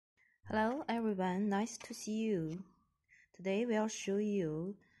Hello everyone, nice to see you. Today we'll show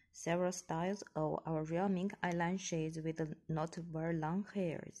you several styles of our real mink eyelashes with not very long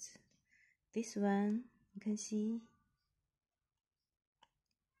hairs. This one, you can see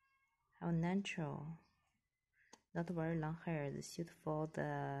how natural, not very long hairs, suit for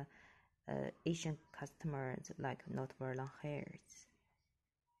the Asian customers like not very long hairs.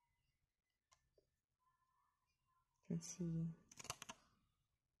 You can see.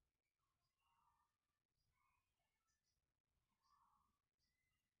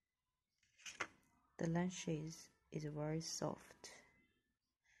 The lashes is very soft,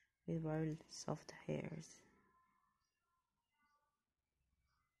 with very soft hairs.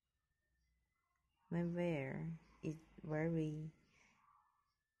 When wear, it's very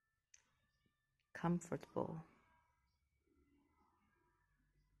comfortable.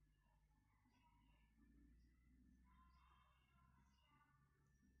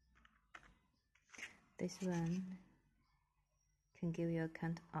 This one can give you a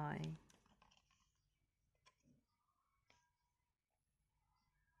cat eye.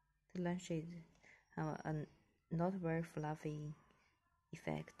 The lashes have a not very fluffy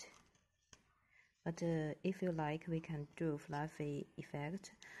effect, but if you like, we can do fluffy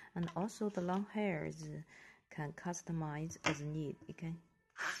effect, and also the long hairs can customize as need. You can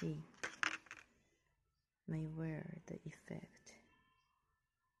see may wear the effect.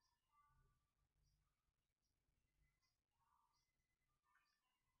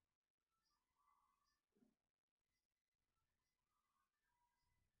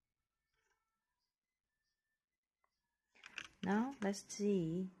 Now let's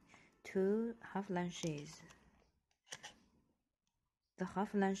see two half lashes. The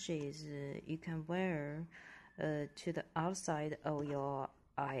half lashes you can wear to the outside of your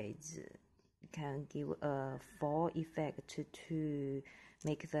eyes. Can give a fall effect to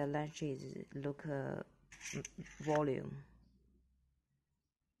make the lashes look volume.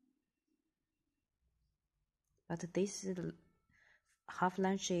 But this half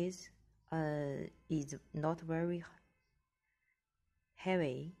lashes is not very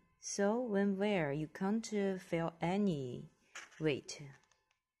heavy, so when wear you can't feel any weight. You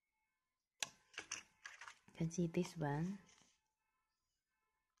can see this one.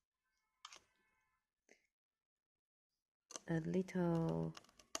 A little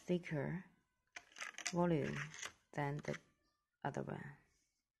thicker volume than the other one.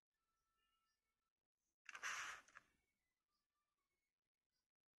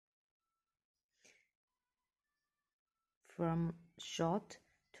 From short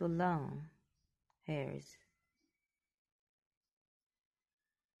to long hairs.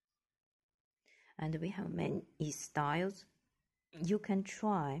 And we have many styles you can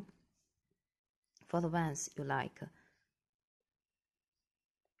try for the ones you like.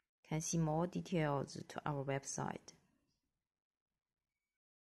 Can see more details to our website.